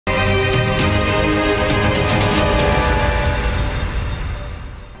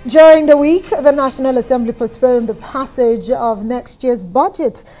During the week, the National Assembly postponed the passage of next year's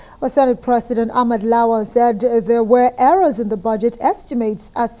budget. Senate President Ahmed Lawan said there were errors in the budget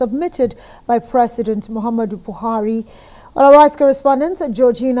estimates as submitted by President Muhammadu Buhari. Our vice correspondent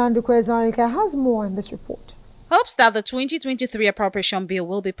Georgina Ndukwezaika has more in this report. Hopes that the 2023 appropriation bill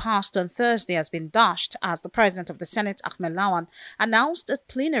will be passed on Thursday has been dashed as the President of the Senate, Ahmed Lawan, announced at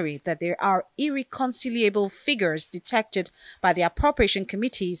plenary that there are irreconcilable figures detected by the appropriation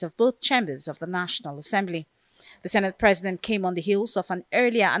committees of both chambers of the National Assembly. The Senate President came on the heels of an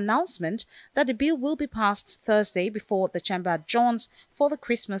earlier announcement that the bill will be passed Thursday before the chamber adjourns for the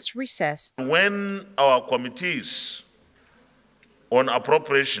Christmas recess. When our committees on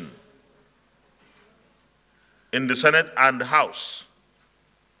appropriation in the Senate and House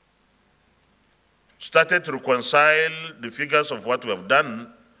started to reconcile the figures of what we have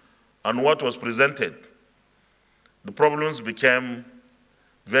done and what was presented, the problems became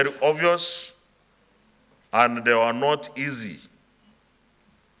very obvious and they were not easy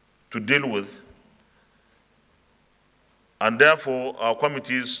to deal with. And therefore, our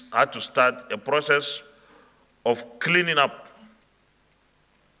committees had to start a process of cleaning up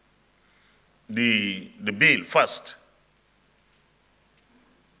the bill first.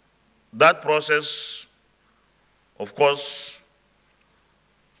 That process, of course,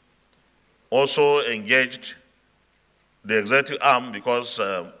 also engaged the executive arm because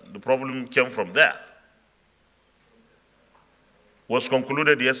the problem came from there. Was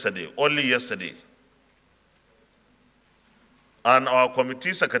concluded yesterday, only yesterday. And our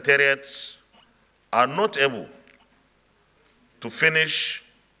committee secretariats are not able to finish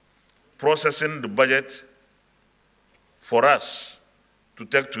processing the budget for us to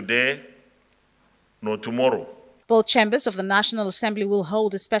take today nor tomorrow. Both chambers of the National Assembly will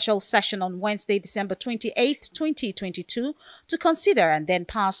hold a special session on Wednesday, December 28, 2022 to consider and then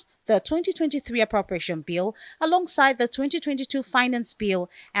pass the 2023 appropriation bill alongside the 2022 finance bill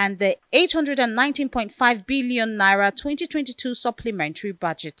and the 819.5 billion naira 2022 supplementary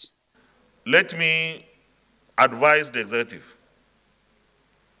budget. Let me advise the executive.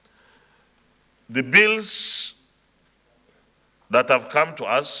 The bills that have come to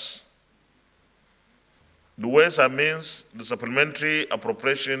us, the Ways and Means, the supplementary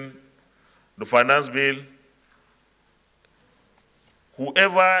appropriation, the finance bill,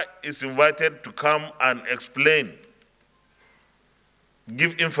 whoever is invited to come and explain,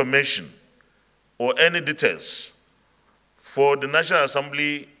 give information or any details for the National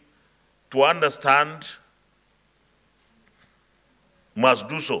Assembly to understand must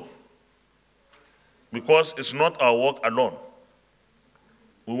do so, because it's not our work alone.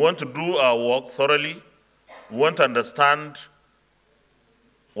 We want to do our work thoroughly. We want to understand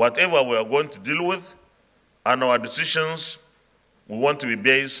whatever we are going to deal with, and our decisions, we want to be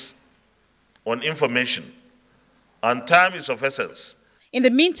based on information. And time is of essence. In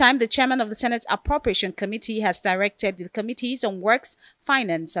the meantime, the chairman of the Senate Appropriation Committee has directed the committees on Works,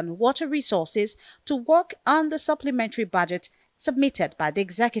 Finance and Water Resources to work on the supplementary budget submitted by the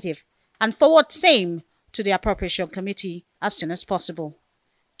executive and forward same to the Appropriation Committee as soon as possible.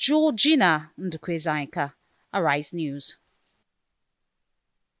 Georgina Ndukwezaika, Arise News.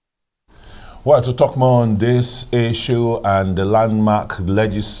 Well, to talk more on this issue and the landmark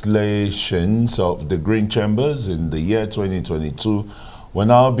legislations of the Green Chambers in the year 2022, we're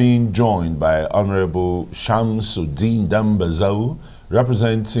now being joined by Honorable Shamsuddin Dambazau,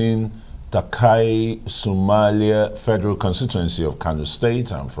 representing Takai Somalia Federal Constituency of Kano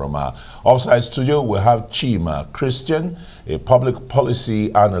State. And from our offside studio, we have Chima Christian, a public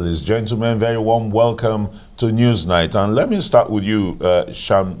policy analyst. Gentlemen, very warm welcome to Newsnight. And let me start with you,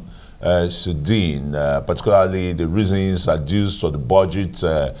 Sudin, particularly the reasons adduced for the budget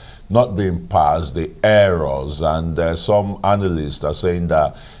not being passed, the errors, and some analysts are saying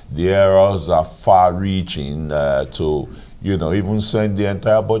that the errors are far-reaching to, you know, even send the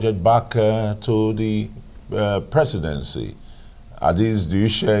entire budget back to the presidency. Do you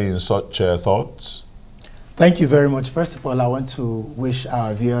share in such thoughts? Thank you very much. First of all, I want to wish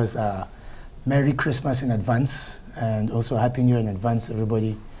our viewers a Merry Christmas in advance and also a Happy New Year in advance.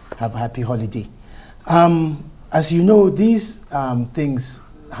 Everybody have a happy holiday. As you know, these things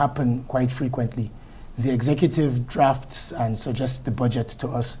happen quite frequently. The executive drafts and suggests the budget to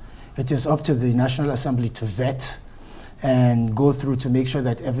us. It is up to the National Assembly to vet and go through to make sure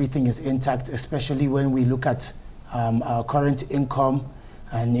that everything is intact, especially when we look at our current income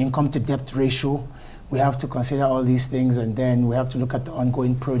and income to debt ratio. We have to consider all these things, and then we have to look at the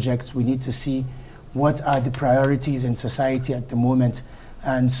ongoing projects. We need to see what are the priorities in society at the moment.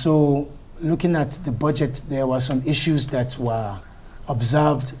 And so looking at the budget, there were some issues that were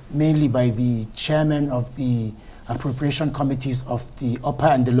observed mainly by the chairman of the appropriation committees of the upper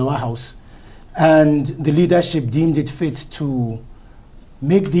and the lower house. And the leadership deemed it fit to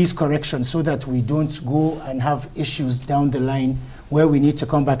make these corrections so that we don't go and have issues down the line where we need to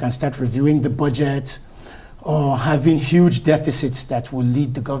come back and start reviewing the budget or having huge deficits that will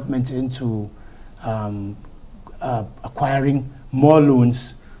lead the government into acquiring more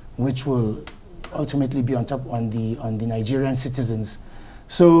loans, which will ultimately be on the Nigerian citizens.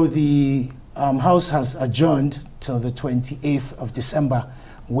 So the House has adjourned till the 28th of December,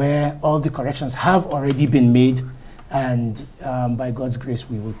 where all the corrections have already been made, and by God's grace,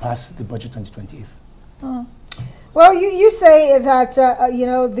 we will pass the budget on the 28th. Well, you say that, you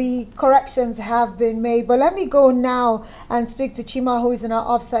know, the corrections have been made, but let me go now and speak to Chima, who is in our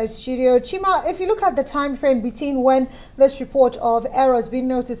offsite studio. Chima, if you look at the time frame between when this report of errors being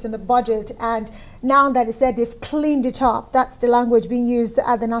noticed in the budget and now that it said they've cleaned it up, that's the language being used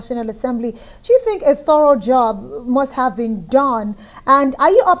at the National Assembly, do you think a thorough job must have been done? And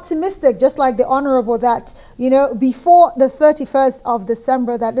are you optimistic, just like the Honorable, that, you know, before the 31st of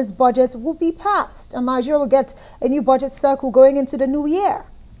December that this budget will be passed and Nigeria will get a new budget cycle going into the new year?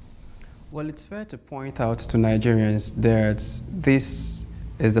 Well, it's fair to point out to Nigerians that this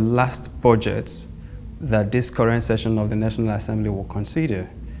is the last budget that this current session of the National Assembly will consider.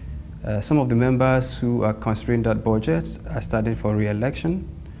 Some of the members who are considering that budget are standing for re-election,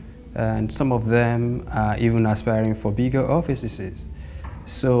 and some of them are even aspiring for bigger offices.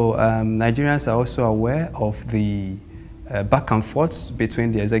 So Nigerians are also aware of the back and forth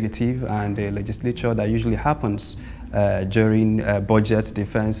between the executive and the legislature that usually happens during budget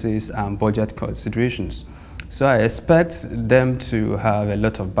defenses and budget considerations. So I expect them to have a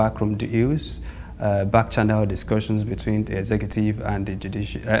lot of backroom deals, back-channel discussions between the executive and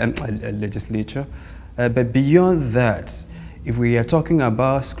the legislature. But beyond that, if we are talking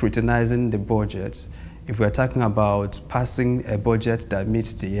about scrutinizing the budget, if we are talking about passing a budget that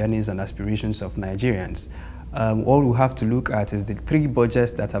meets the earnings and aspirations of Nigerians, all we have to look at is the 3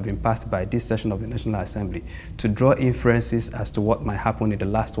 budgets that have been passed by this session of the National Assembly to draw inferences as to what might happen in the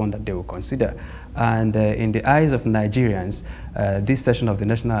last one that they will consider. And in the eyes of Nigerians, this session of the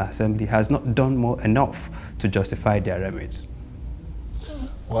National Assembly has not done enough to justify their remits.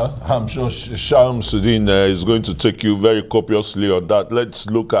 Well, I'm sure Shamsuddin is going to take you very copiously on that. Let's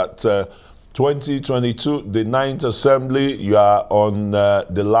look at 2022, the 9th Assembly. You are on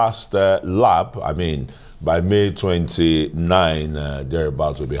the last lap. I mean, by May 29, they're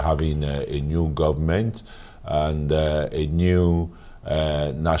about to be having a new government and a new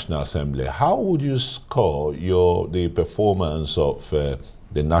National Assembly. How would you score the performance of the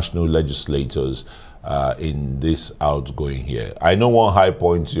national legislators in this outgoing year? I know one high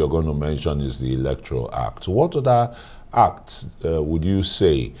point you're going to mention is the Electoral Act. What other acts would you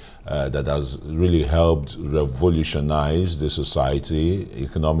say that has really helped revolutionize the society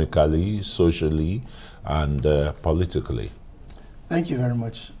economically, socially, and politically? Thank you very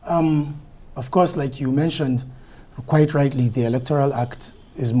much. Of course, like you mentioned, quite rightly, the Electoral Act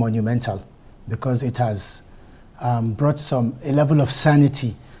is monumental because it has brought a level of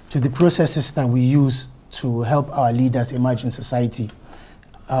sanity to the processes that we use to help our leaders emerge in society.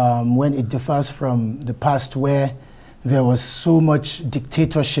 When it differs from the past where there was so much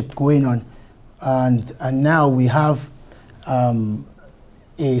dictatorship going on, and now we have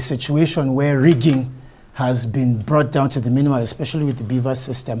a situation where rigging has been brought down to the minimum, especially with the beaver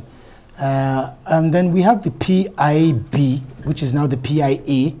system. And then we have the PIB, which is now the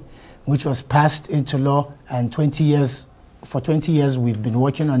PIA, which was passed into law, and for 20 years we've been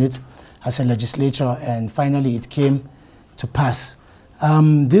working on it as a legislature, and finally it came to pass.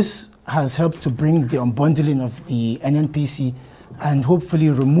 This has helped to bring the unbundling of the NNPC and hopefully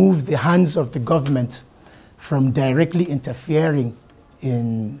remove the hands of the government from directly interfering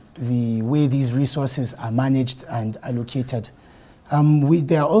in the way these resources are managed and allocated. We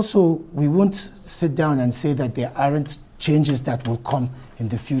won't sit down and say that there aren't changes that will come in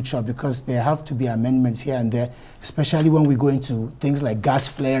the future, because there have to be amendments here and there, especially when we go into things like gas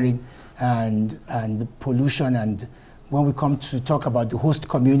flaring and the pollution, and when we come to talk about the host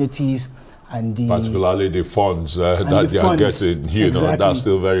communities and particularly the funds that they are getting, exactly. That's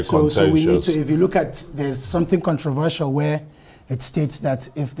still very contentious. So we need to, if you look at, there's something controversial where it states that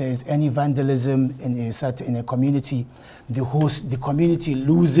if there is any vandalism in a community, the community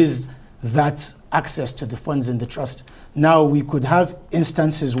loses that access to the funds in the trust. Now we could have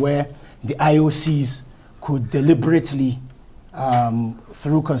instances where the IOCs could deliberately,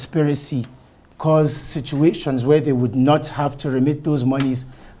 through conspiracy, cause situations where they would not have to remit those monies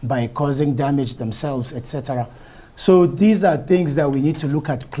by causing damage themselves, etc. So these are things that we need to look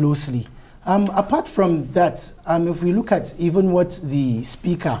at closely. Apart from that, if we look at even what the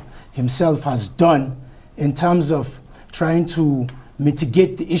Speaker himself has done in terms of trying to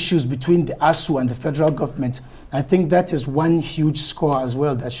mitigate the issues between the ASU and the federal government, I think that is one huge score as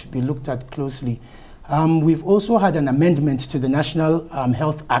well that should be looked at closely. We've also had an amendment to the National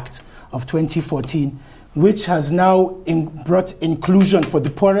Health Act of 2014, which has now brought inclusion for the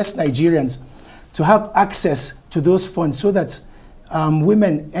poorest Nigerians to have access to those funds so that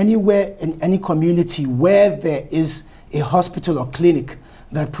women anywhere in any community where there is a hospital or clinic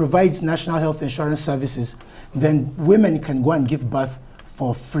that provides national health insurance services, then women can go and give birth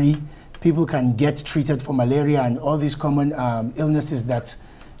for free. People can get treated for malaria and all these common illnesses that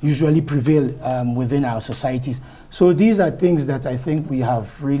usually prevail within our societies. So these are things that I think we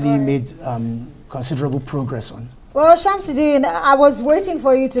have really made considerable progress on. Well, Shamsuddin, I was waiting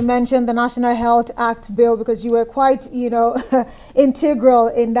for you to mention the National Health Act bill because you were quite, integral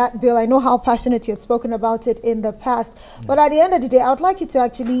in that bill. I know how passionate you had spoken about it in the past. Yeah. But at the end of the day, I would like you to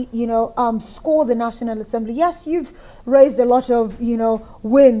actually, score the National Assembly. Yes, you've raised a lot of,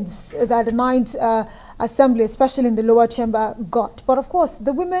 wins that the 9th Assembly, especially in the lower chamber, got. But of course,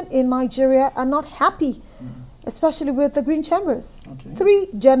 the women in Nigeria are not happy, especially with the green chambers. Okay. 3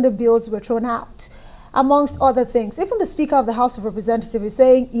 gender bills were thrown out, amongst other things. Even the Speaker of the House of Representatives is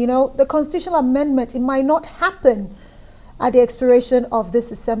saying, the constitutional amendment, it might not happen at the expiration of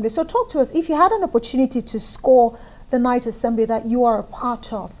this assembly. So talk to us, if you had an opportunity to score the 9th Assembly that you are a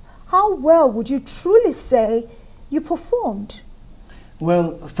part of, how well would you truly say you performed?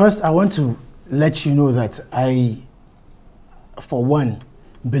 Well, first I want to let you know that I, for one,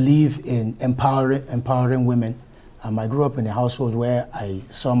 believe in empowering women. I grew up in a household where I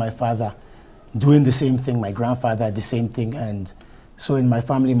saw my father doing the same thing, my grandfather the same thing, and so in my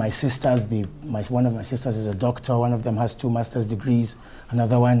family, my sisters, one of my sisters is a doctor, one of them has 2 master's degrees,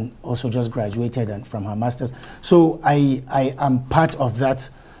 another one also just graduated from her master's. So I am part of that,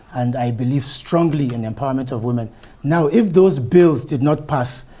 and I believe strongly in empowerment of women. Now, if those bills did not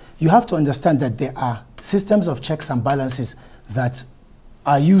pass, you have to understand that there are systems of checks and balances that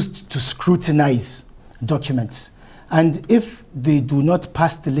are used to scrutinize documents. And if they do not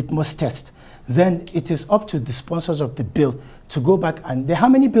pass the litmus test, then it is up to the sponsors of the bill to go back and how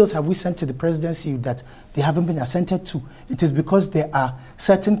many bills have we sent to the presidency that they haven't been assented to? It is because there are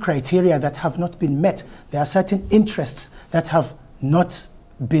certain criteria that have not been met. There are certain interests that have not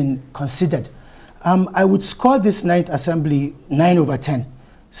been considered. I would score this 9th Assembly 9/10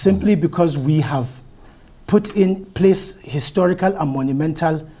 simply because we have put in place historical and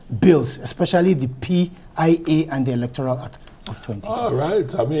monumental bills, especially the PIA and the Electoral Act of 2020. All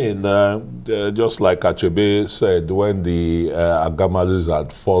right. I mean, just like Achebe said, when the Agama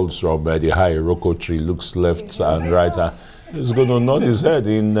lizard falls from the high Iroko tree, looks left and right, he's going to nod his head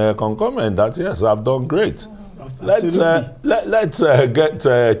in concurrent that, yes, I've done great. Let's get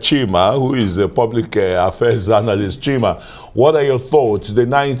Chima, who is a public affairs analyst. Chima, what are your thoughts? The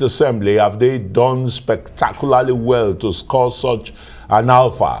 9th Assembly, have they done spectacularly well to score such an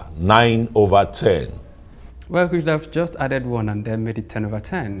alpha, 9/10? Well, we could have just added 1 and then made it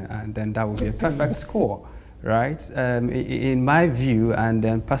 10/10, and then that would be a perfect score, right? In my view, and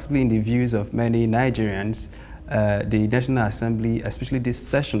then possibly in the views of many Nigerians, the National Assembly, especially this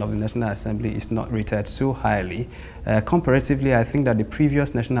session of the National Assembly, is not rated so highly. Comparatively, I think that the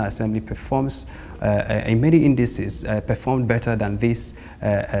previous National Assembly performs, in many indices, performed better than this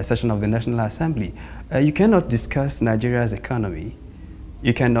session of the National Assembly. You cannot discuss Nigeria's economy.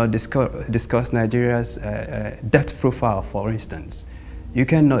 You cannot discuss Nigeria's debt profile, for instance. You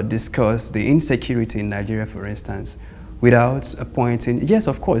cannot discuss the insecurity in Nigeria, for instance, without pointing, yes,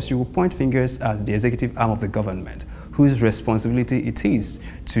 of course, you will point fingers at the executive arm of the government, whose responsibility it is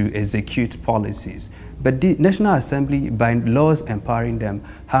to execute policies. But the National Assembly, by laws empowering them,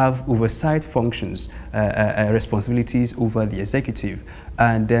 have oversight functions, responsibilities over the executive.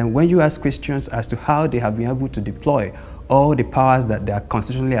 And then when you ask questions as to how they have been able to deploy all the powers that they are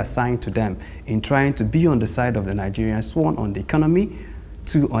constitutionally assigned to them in trying to be on the side of the Nigerians, 1, on the economy,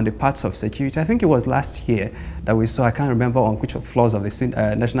 2, on the parts of security. I think it was last year that we saw, I can't remember on which of floors of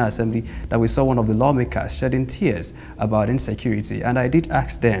the National Assembly, that we saw one of the lawmakers shedding tears about insecurity. And I did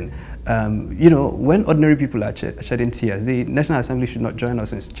ask then, when ordinary people are shedding tears, the National Assembly should not join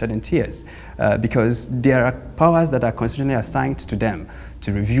us in shedding tears because there are powers that are constitutionally assigned to them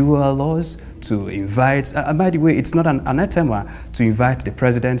to review our laws, to invite, by the way, it's not an anathema to invite the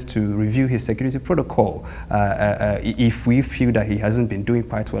president to review his security protocol if we feel that he hasn't been doing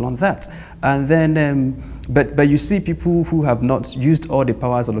quite well on that. And then, but you see people who have not used all the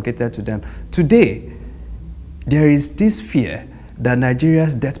powers allocated to them. Today, there is this fear that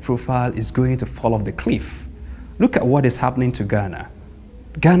Nigeria's debt profile is going to fall off the cliff. Look at what is happening to Ghana.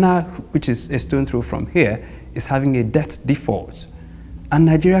 Ghana, which is a stone throw from here, is having a debt default. And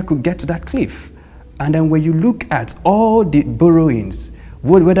Nigeria could get to that cliff. And then when you look at all the borrowings,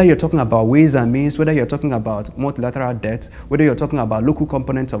 whether you're talking about ways and means, whether you're talking about multilateral debts, whether you're talking about local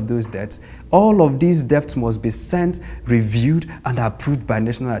components of those debts, all of these debts must be sent, reviewed, and approved by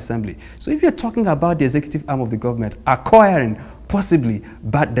National Assembly. So if you're talking about the executive arm of the government acquiring possibly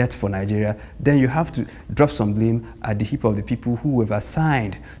bad debt for Nigeria, then you have to drop some blame at the heap of the people who were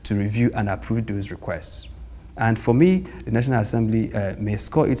assigned to review and approve those requests. And for me, the National Assembly may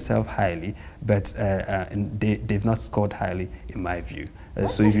score itself highly, but they've not scored highly in my view.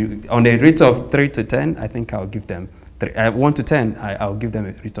 So if you, on a rate of 3 to 10, I think I'll give them 3. 1 to 10, I'll give them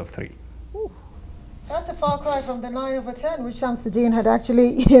a rate of 3. Ooh. That's a far cry from the 9 over 10, which Shamsuddin had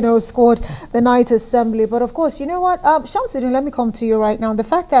actually, scored the Night Assembly. But of course, you know what, Shamsuddin, let me come to you right now. The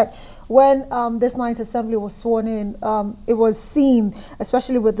fact that when this Night Assembly was sworn in, it was seen,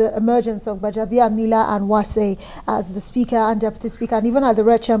 especially with the emergence of Bajabia, Mila and Wase as the Speaker and Deputy Speaker, and even at the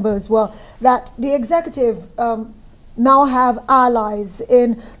Red Chamber as well, that the executive now have allies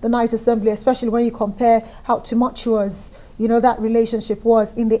in the Night Assembly, especially when you compare how tumultuous, that relationship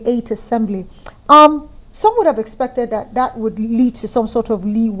was in the 8th Assembly. Some would have expected that that would lead to some sort of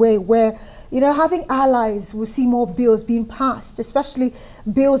leeway where, having allies will see more bills being passed, especially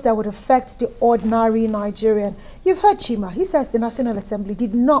bills that would affect the ordinary Nigerian. You've heard Chima. He says the National Assembly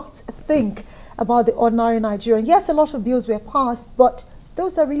did not think about the ordinary Nigerian. Yes, a lot of bills were passed, but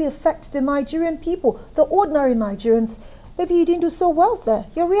those that really affect the Nigerian people, the ordinary Nigerians, maybe you didn't do so well there.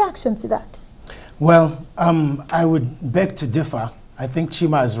 Your reaction to that? Well, I would beg to differ. I think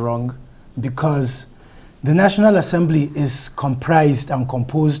Chima is wrong because the National Assembly is comprised and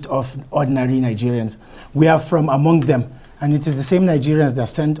composed of ordinary Nigerians. We are from among them, and it is the same Nigerians that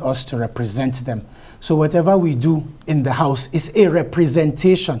sent us to represent them. So whatever we do in the House is a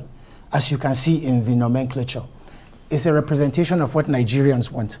representation, as you can see in the nomenclature. It's a representation of what Nigerians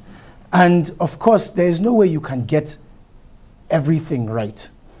want. And of course, there is no way you can get everything right.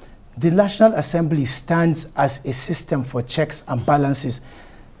 The National Assembly stands as a system for checks and balances,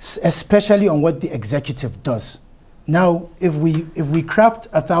 especially on what the executive does. Now, if we craft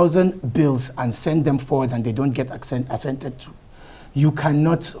 1,000 bills and send them forward and they don't get assented to, you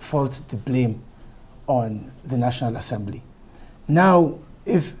cannot fault the blame on the National Assembly. Now,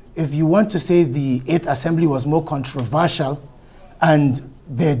 if you want to say the 8th Assembly was more controversial and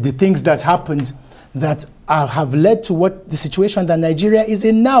the things that happened that have led to what the situation that Nigeria is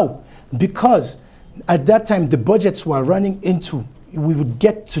in now, because at that time the budgets were running into, we would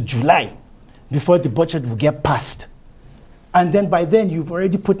get to July before the budget would get passed. And then by then you've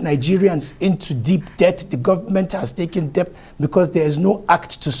already put Nigerians into deep debt. The government has taken debt because there is no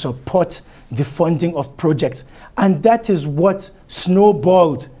act to support the funding of projects. And that is what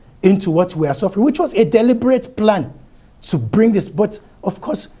snowballed into what we are suffering, which was a deliberate plan to bring this. But of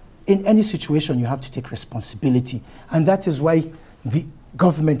course, in any situation, you have to take responsibility. And that is why the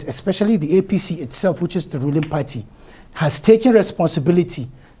government, especially the APC itself, which is the ruling party, has taken responsibility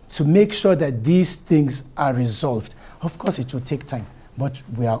to make sure that these things are resolved. Of course, it will take time, but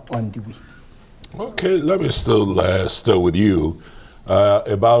we are on the way. Okay, let me still with you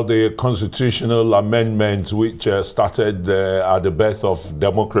about the constitutional amendment which started at the birth of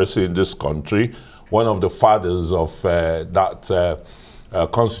democracy in this country. One of the fathers of that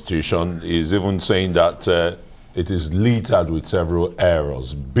constitution is even saying that it is littered with several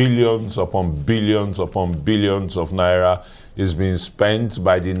errors. Billions upon billions upon billions of naira is being spent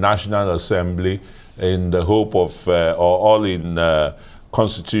by the National Assembly in the hope of, or all in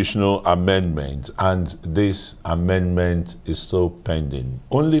constitutional amendment, and this amendment is still pending.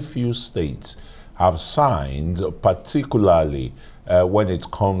 Only few states have signed, particularly when it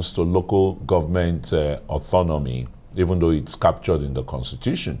comes to local government autonomy, even though it's captured in the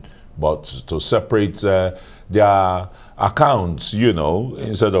Constitution. But to separate their accounts,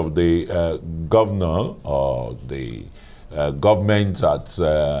 instead of the governor or the government at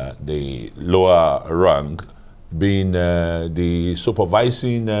the lower rank being the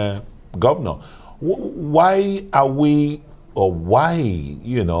supervising governor. Why are we, or why,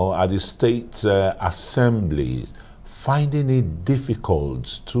 are the state assemblies finding it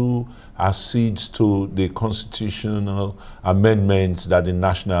difficult to accede to the constitutional amendments that the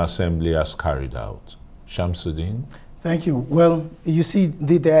National Assembly has carried out? Shamsuddin? Thank you. Well, you see,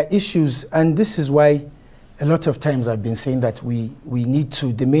 there are issues, and this is why a lot of times I've been saying that we need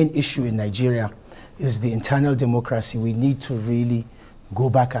to, the main issue in Nigeria is the internal democracy. We need to really go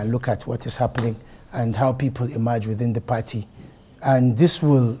back and look at what is happening and how people emerge within the party. And this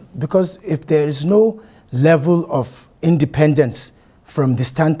will, because if there is no level of independence from the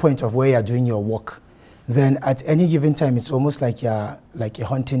standpoint of where you're doing your work, then at any given time, it's almost like you're like a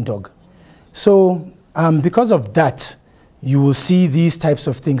hunting dog. So because of that, you will see these types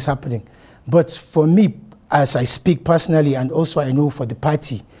of things happening. But for me, as I speak personally, and also I know for the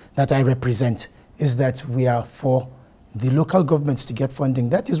party that I represent, is that we are for the local governments to get funding.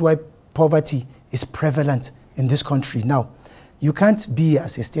 That is why poverty is prevalent in this country. Now, you can't be,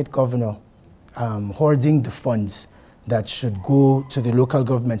 as a state governor, hoarding the funds that should go to the local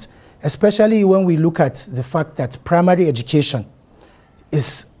governments, especially when we look at the fact that primary education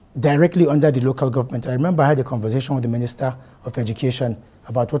is directly under the local government. I remember I had a conversation with the Minister of Education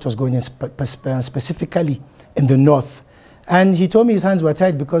about what was going on specifically in the north. And he told me his hands were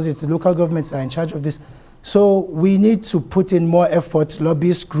tied because it's the local governments that are in charge of this. So we need to put in more effort.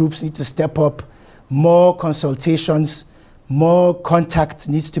 Lobbyist groups need to step up, more consultations, more contact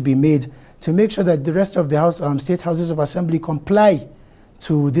needs to be made to make sure that the rest of the state houses of assembly comply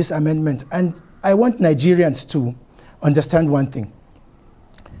to this amendment. And I want Nigerians to understand one thing.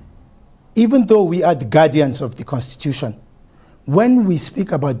 Even though we are the guardians of the Constitution, when we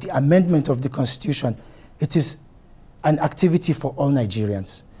speak about the amendment of the Constitution, it is an activity for all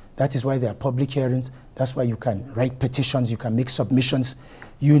Nigerians. That is why there are public hearings. That's why you can write petitions, you can make submissions,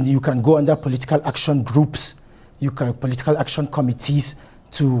 you can go under political action groups, political action committees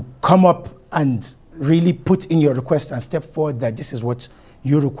to come up and really put in your request and step forward that this is what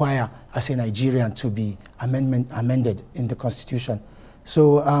you require as a Nigerian to be amended in the Constitution.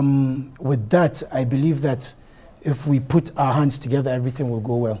 So with that, I believe that if we put our hands together, everything will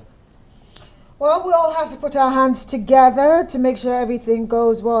go well. Well, we all have to put our hands together to make sure everything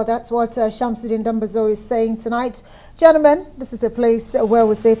goes well. That's what Shamsuddin Dambazau is saying tonight. Gentlemen, this is a place where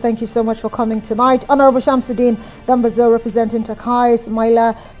we say thank you so much for coming tonight. Honorable Shamsuddin Dambazau, representing Takai,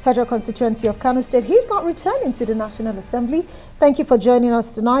 Sumaila, Federal Constituency of Kano State. He's not returning to the National Assembly. Thank you for joining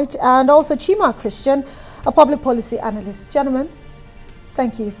us tonight. And also Chima Christian, a public policy analyst. Gentlemen,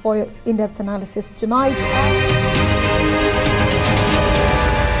 thank you for your in-depth analysis tonight.